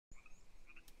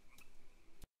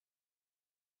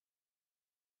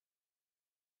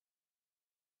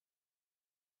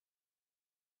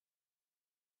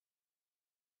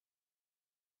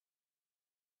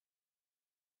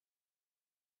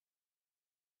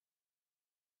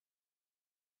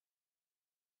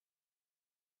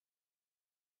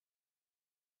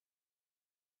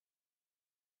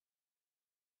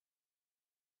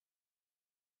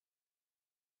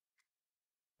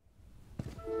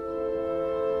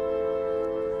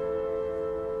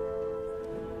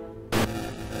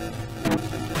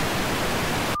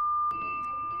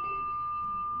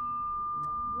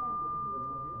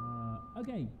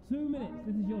2 minutes.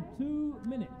 This is your 2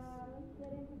 minutes.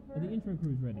 Are the intro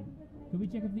crews ready? Can we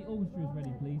check if the orchestra is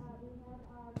ready, please?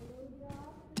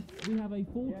 We have a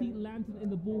 40 lantern in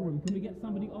the ballroom. Can we get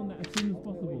somebody on that as soon as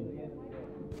possible?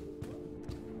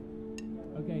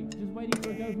 Okay, just waiting for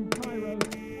a go from Pyro.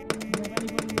 Do you have anybody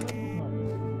who works for Pyro?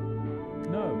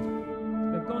 No.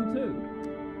 They've gone too.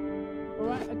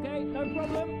 Alright, okay, no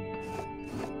problem.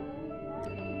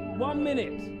 1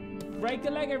 minute. Break a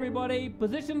leg, everybody.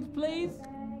 Positions, please.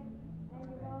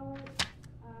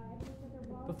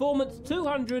 Performance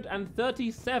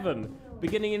 237.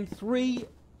 Beginning in 3,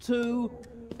 2,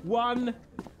 1.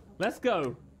 Let's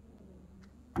go.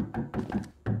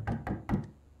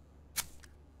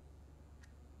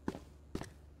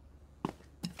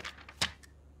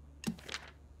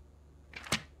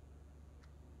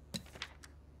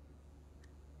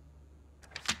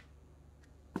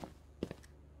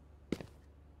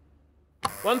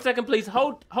 One second, please.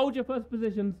 Hold your first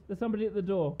positions. There's somebody at the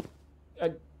door.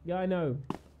 Yeah, I know.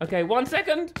 Okay, 1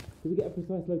 second. Can we get a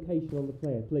precise location on the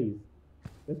player, please?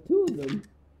 There's 2 of them.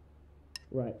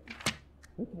 Right.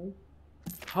 Okay.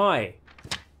 Hi.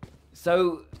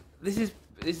 So this is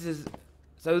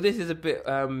a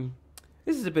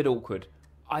bit awkward.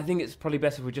 I think it's probably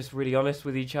best if we're just really honest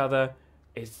with each other.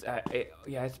 It's a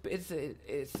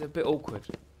bit awkward.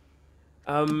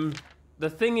 The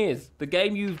thing is, the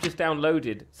game you've just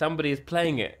downloaded, somebody is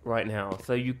playing it right now,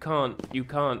 so you can't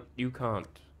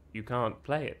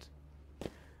play it.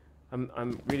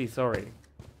 I'm really sorry.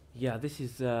 Yeah, this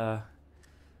is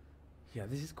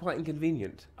quite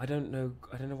inconvenient. I don't know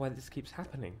why this keeps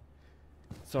happening.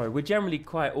 Sorry, we're generally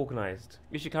quite organised.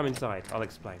 You should come inside. I'll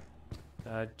explain.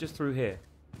 Just through here.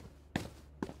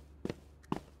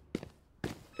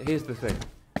 Here's the thing.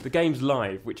 The game's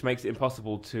live, which makes it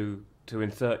impossible to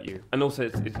insert you, and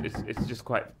also it's just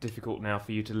quite difficult now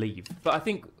for you to leave. But I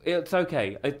think it's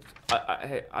okay.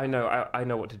 I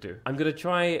know what to do. I'm gonna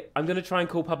try and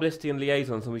call publicity and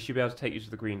liaisons, and we should be able to take you to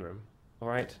the green room. All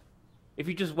right? If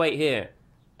you just wait here,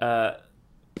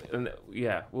 and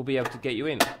yeah, we'll be able to get you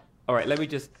in. All right. Let me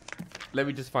just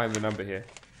find the number here.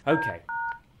 Okay.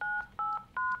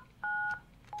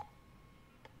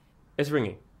 It's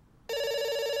ringing.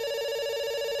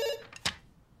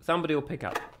 Somebody will pick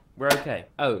up. We're okay.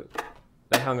 Oh,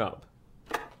 they hung up.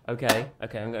 Okay,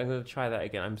 I'm going to try that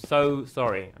again. I'm so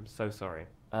sorry.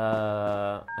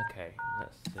 Okay,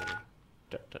 let's see.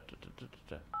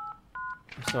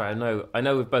 I'm sorry, I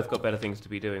know we've both got better things to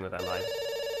be doing with our lives.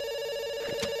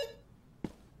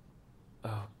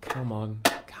 Oh, come on.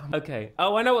 Okay,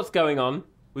 oh, I know what's going on.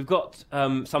 We've got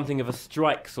something of a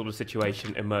strike sort of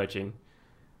situation emerging.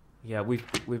 Yeah,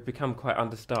 we've become quite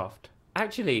understaffed.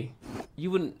 Actually,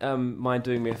 you wouldn't mind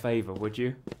doing me a favour, would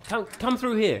you? Come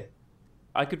through here.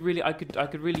 I could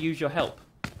really use your help.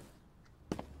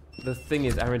 The thing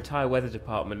is, our entire weather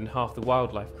department and half the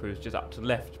wildlife crew is just up to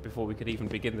left before we could even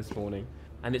begin this morning.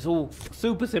 And it's all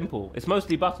super simple. It's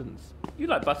mostly buttons. You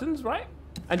like buttons, right?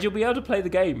 And you'll be able to play the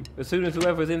game as soon as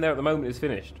whoever's in there at the moment is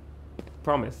finished.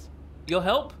 Promise. Your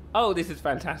help? Oh, this is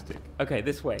fantastic. Okay,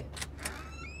 this way.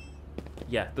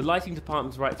 Yeah, the lighting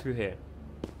department's right through here.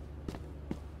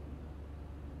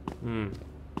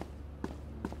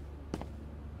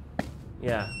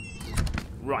 Yeah.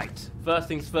 Right. First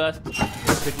things first.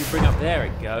 Could you bring up... There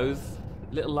it goes.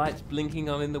 Little lights blinking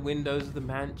on in the windows of the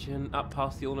mansion, up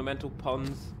past the ornamental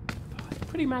ponds. It's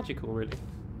pretty magical, really.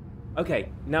 Okay,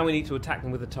 now we need to attack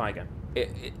them with a tiger.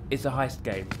 It's a heist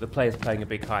game. The player's playing a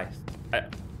big heist.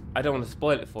 I don't want to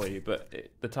spoil it for you, but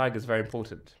the tiger's very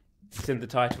important. It's in the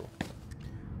title.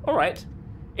 All right.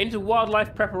 Into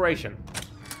wildlife preparation.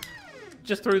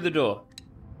 Just through the door.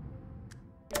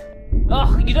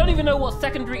 Ugh, you don't even know what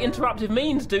secondary interruptive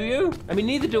means, do you? I mean,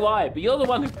 neither do I, but you're the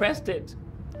one who pressed it.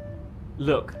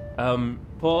 Look,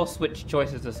 poor switch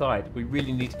choices aside, we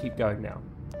really need to keep going now.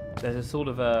 There's a sort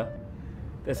of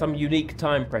there's some unique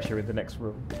time pressure in the next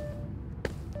room.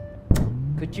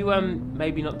 Could you,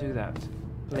 maybe not do that,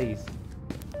 please?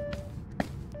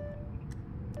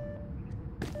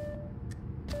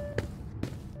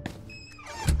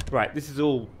 Right, this is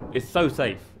all... It's so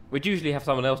safe. We'd usually have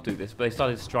someone else do this, but they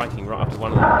started striking right after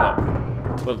one of them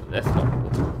got... Well, that's not...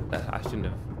 I shouldn't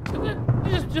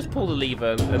have... Just pull the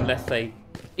lever unless they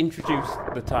introduce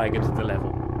the tiger to the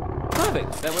level.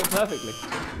 Perfect! That went perfectly.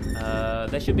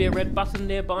 There should be a red button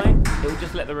nearby. It will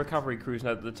just let the recovery crews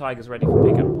know that the tiger's ready for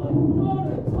pickup.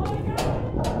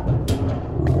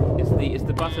 It's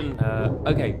the button...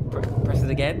 okay, press it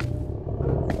again.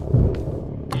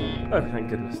 Oh, thank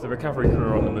goodness. The recovery crew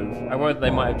are on the move. I worried they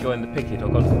might have joined the picket or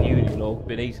gone to the union or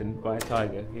been eaten by a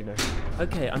tiger, you know.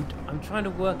 Okay, I'm trying to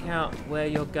work out where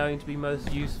you're going to be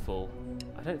most useful.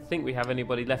 I don't think we have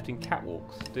anybody left in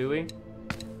catwalks, do we?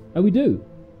 Oh, we do?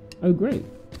 Oh, great.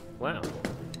 Wow.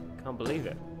 Can't believe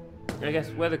it. I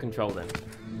guess weather control then.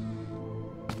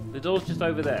 The door's just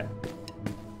over there.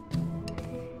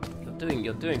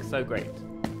 You're doing so great.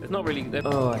 There's not really...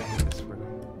 Oh, I hate this room.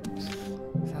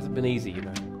 This hasn't been easy, you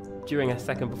know. During our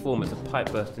second performance, a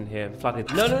pipe burst in here and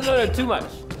flooded... No, too much!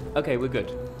 Okay, we're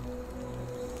good.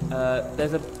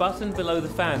 There's a button below the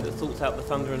fan that sorts out the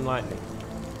thunder and lightning.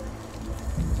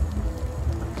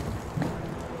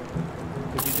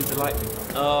 Could you do the lightning?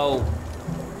 Oh!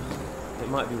 It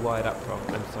might be wired up wrong.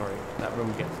 I'm sorry. That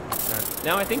room gets...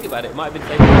 Now I think about it, it might have been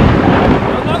safe.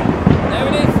 Oh no! There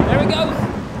it is! There it goes!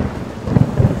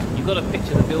 You've got to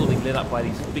picture the building lit up by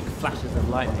these big flashes of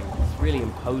lightning. It's really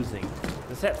imposing.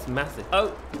 The set's massive.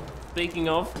 Oh! Speaking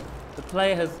of, the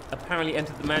player has apparently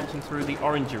entered the mansion through the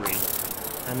orangery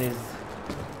and is...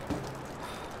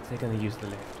 They're going to use the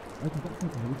lift. Okay, that's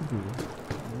okay. We can do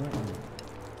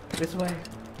this. This way.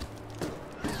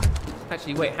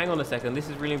 Actually, wait, hang on a second. This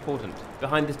is really important.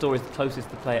 Behind this door is the closest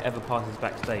the player ever passes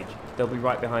backstage. They'll be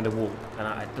right behind a wall, and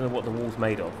I don't know what the wall's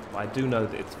made of, but I do know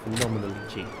that it's phenomenally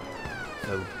cheap.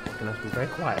 So, we're going to have to be very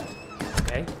quiet.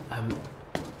 Okay?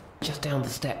 Just down the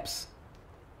steps.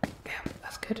 Yeah,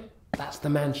 that's good. That's the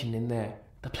mansion in there.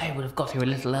 The player would have got here a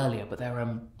little earlier, but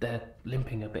they're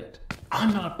limping a bit.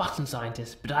 I'm not a button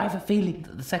scientist, but I have a feeling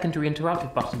that the secondary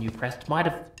interrupted button you pressed might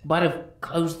have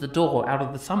closed the door out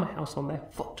of the summer house on their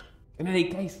foot. In any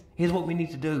case, here's what we need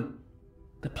to do.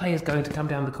 The player's going to come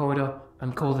down the corridor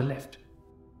and call the lift.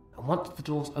 And once the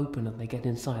doors open and they get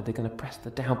inside, they're going to press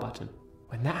the down button.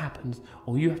 When that happens,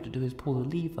 all you have to do is pull the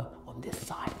lever on this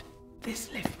side.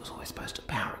 This lift was always supposed to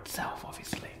power itself,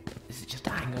 obviously. This is just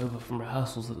a hangover from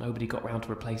rehearsals that nobody got round to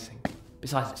replacing.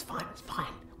 Besides, it's fine.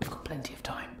 We've got plenty of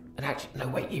time. And actually, no,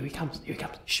 wait, here he comes.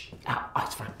 Shh, out,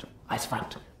 eyes front.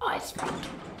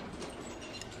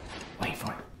 Wait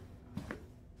for it.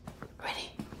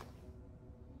 Ready?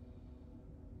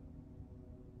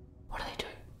 What are they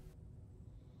doing?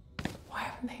 Why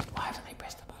haven't they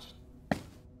pressed the button?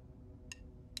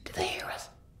 Did they hear us?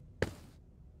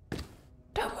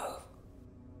 Don't move.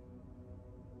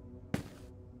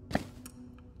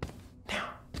 Now.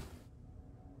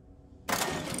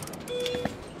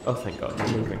 Oh, thank God,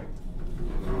 they're moving.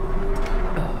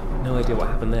 Oh, no idea what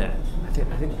happened there. I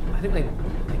think they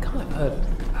can't have heard.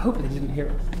 I hope they didn't hear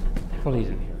us. They probably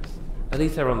didn't hear us. At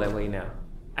least they're on their way now.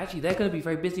 Actually, they're going to be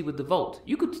very busy with the vault.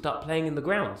 You could start playing in the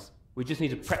grounds. We just need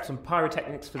to prep some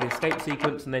pyrotechnics for the escape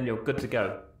sequence and then you're good to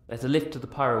go. There's a lift to the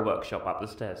pyro workshop up the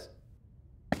stairs.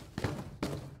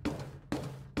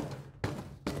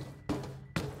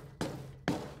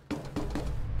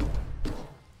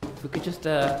 If we could just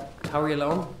hurry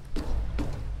along.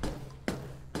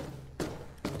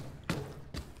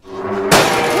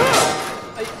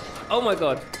 Oh my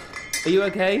God, are you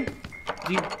okay?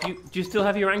 Do you still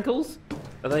have your ankles?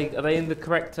 Are they in the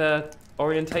correct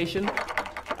orientation?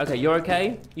 Okay, you're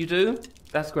okay? You do?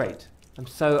 That's great. Oh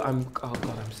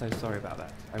God, I'm so sorry about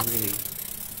that.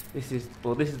 This is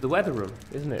the weather room,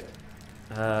 isn't it?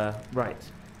 Right.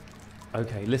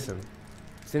 Okay, listen.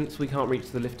 Since we can't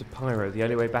reach the lift to Pyro, the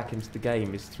only way back into the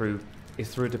game is through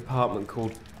a department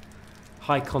called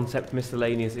High Concept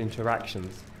Miscellaneous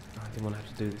Interactions. I didn't want to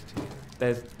have to do this to you.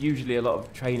 There's usually a lot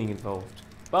of training involved.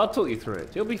 But I'll talk you through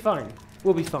it. You'll be fine.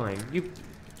 We'll be fine. You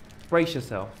brace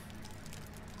yourself.